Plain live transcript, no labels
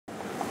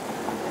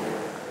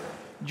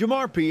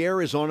Jamar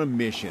Pierre is on a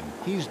mission.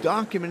 He's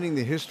documenting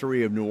the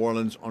history of New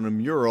Orleans on a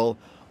mural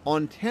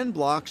on 10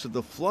 blocks of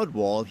the flood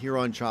wall here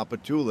on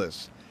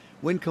Tchoupitoulas.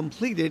 When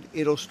completed,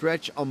 it'll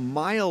stretch a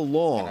mile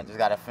long. And I just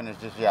gotta finish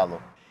this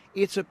yellow.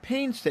 It's a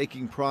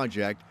painstaking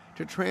project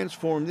to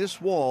transform this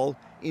wall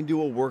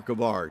into a work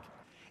of art.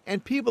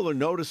 And people are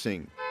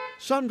noticing.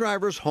 Some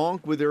drivers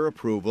honk with their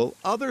approval,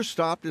 others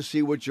stop to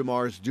see what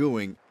Jamar's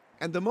doing.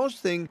 And the most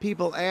thing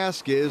people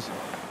ask is,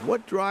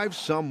 what drives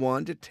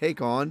someone to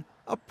take on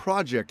a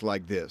project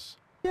like this?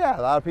 Yeah,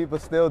 a lot of people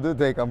still do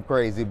think I'm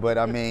crazy, but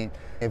I mean,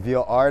 if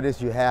you're an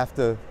artist, you have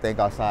to think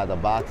outside the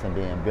box and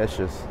be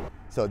ambitious.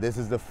 So this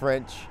is the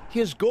French.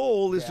 His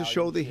goal is to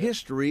show the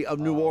history of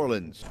New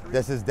Orleans.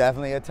 This is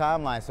definitely a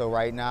timeline. So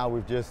right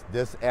now,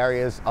 this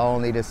area is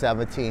only the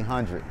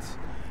 1700s.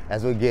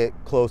 As we get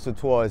closer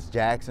towards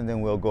Jackson,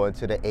 then we'll go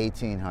into the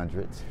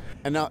 1800s.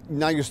 And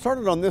now you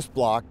started on this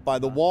block by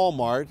the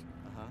Walmart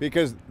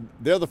because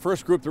they're the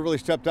first group that really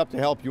stepped up to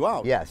help you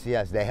out. Yes,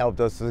 they helped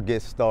us to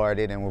get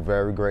started, and we're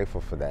very grateful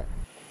for that.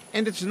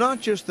 And it's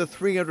not just the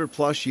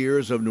 300+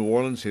 years of New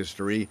Orleans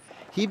history.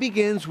 He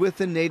begins with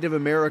the Native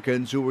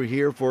Americans who were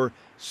here for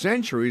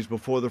centuries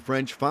before the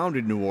French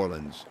founded New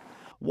Orleans.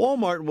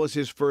 Walmart was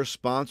his first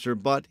sponsor,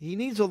 but he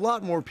needs a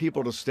lot more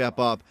people to step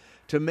up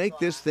to make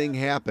this thing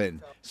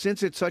happen,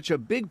 since it's such a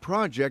big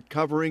project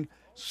covering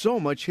so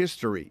much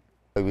history.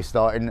 We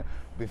started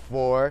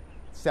before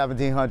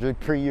 1700,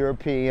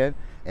 pre-European,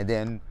 and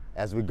then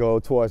as we go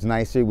towards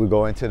 9th Street, we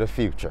go into the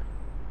future.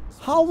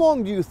 How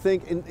long do you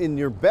think, in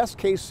your best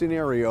case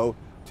scenario,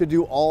 to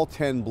do all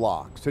 10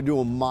 blocks, to do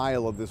a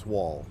mile of this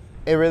wall?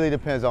 It really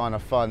depends on the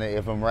funding.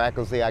 If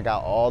miraculously I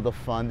got all the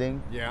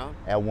funding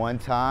at one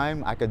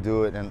time, I could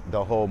do it in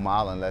the whole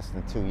mile in less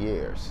than 2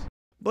 years.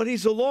 But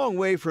he's a long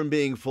way from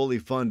being fully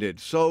funded,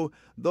 so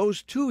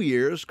those 2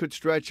 years could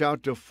stretch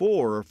out to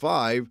 4 or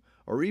 5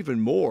 or even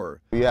more.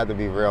 You have to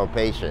be real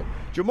patient.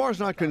 Jamar's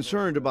not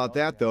concerned about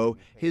that, though.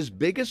 His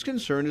biggest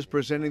concern is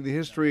presenting the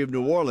history of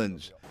New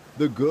Orleans,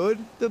 the good,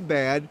 the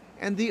bad,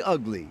 and the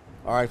ugly.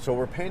 All right, so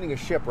we're painting a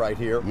ship right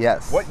here.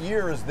 Yes. What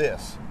year is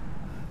this?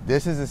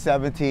 This is the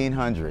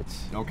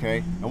 1700s. Okay,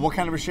 and what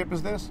kind of a ship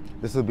is this?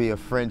 This will be a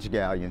French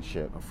galleon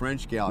ship. A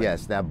French galleon?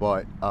 Yes, that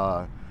brought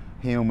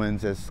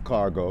humans as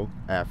cargo,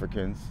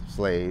 Africans,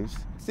 slaves.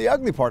 It's the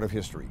ugly part of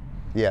history.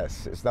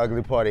 Yes, it's the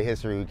ugly part of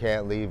history. We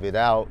can't leave it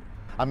out.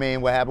 I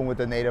mean, what happened with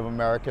the Native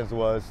Americans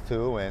was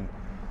too, and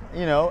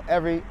you know,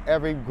 every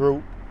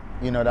group,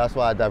 you know, that's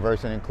why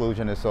diversity and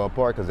inclusion is so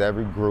important, because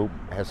every group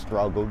has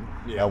struggled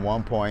at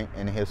one point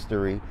in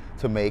history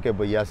to make it.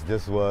 But yes,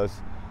 this was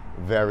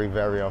very,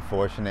 very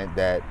unfortunate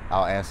that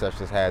our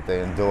ancestors had the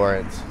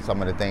endurance,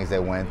 some of the things they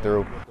went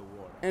through.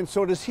 And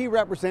so does he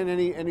represent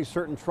any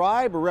certain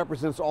tribe, or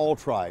represents all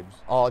tribes?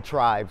 All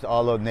tribes,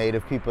 all the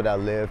native people that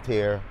lived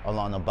here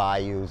along the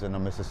bayous and the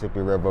Mississippi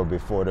River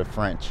before the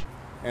French.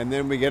 And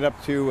then we get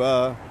up to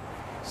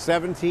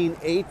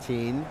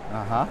 1718.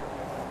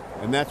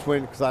 And that's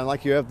when, because I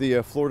like you have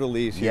the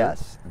fleur-de-lis here.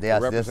 Yes,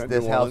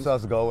 this helps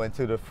us go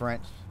into the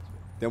French.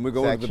 Then we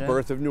go into the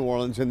birth of New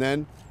Orleans, and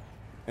then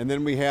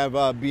we have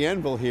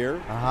Bienville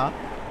here.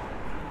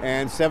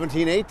 And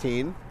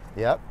 1718.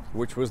 Yep.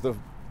 Which was the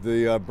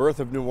birth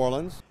of New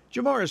Orleans.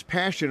 Jamar is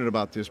passionate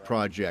about this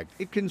project.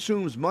 It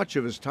consumes much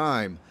of his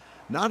time,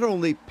 not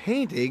only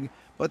painting,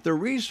 but the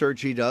research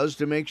he does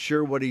to make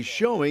sure what he's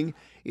showing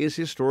is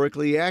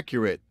historically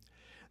accurate.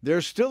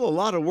 There's still a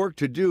lot of work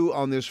to do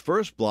on this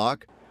first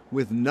block,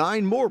 with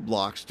 9 more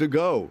blocks to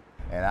go.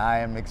 And I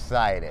am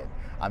excited.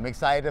 I'm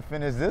excited to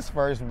finish this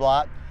first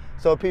block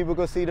so people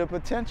can see the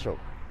potential.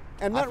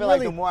 And I feel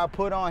like the more I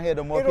put on here,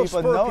 the more people notice.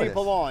 It'll spur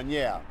people on,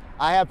 yeah.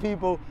 I have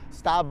people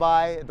stop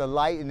by at the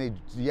light and they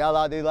yell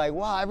out, they're like,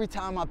 wow, every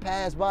time I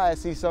pass by, I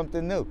see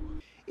something new.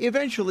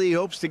 Eventually, he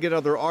hopes to get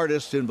other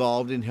artists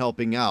involved in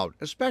helping out,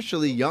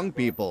 especially young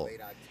people.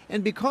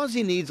 And because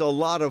he needs a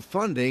lot of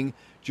funding,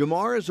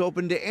 Jamar is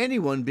open to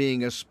anyone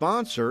being a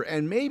sponsor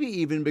and maybe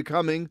even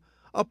becoming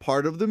a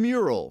part of the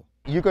mural.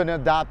 You can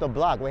adopt a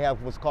block. We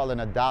have what's called an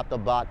adopt a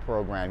block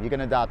program. You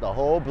can adopt a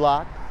whole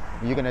block,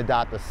 you can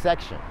adopt a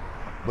section.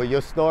 But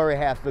your story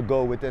has to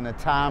go within a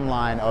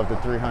timeline of the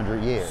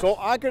 300 years. So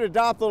I could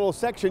adopt a little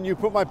section, you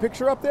put my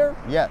picture up there?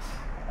 Yes.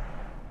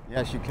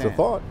 Yes, you can. It's a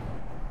thought.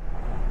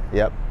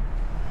 Yep.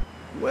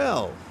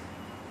 Well,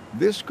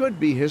 this could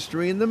be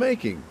history in the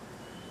making.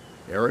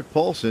 Eric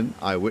Paulson,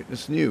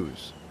 Eyewitness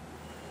News.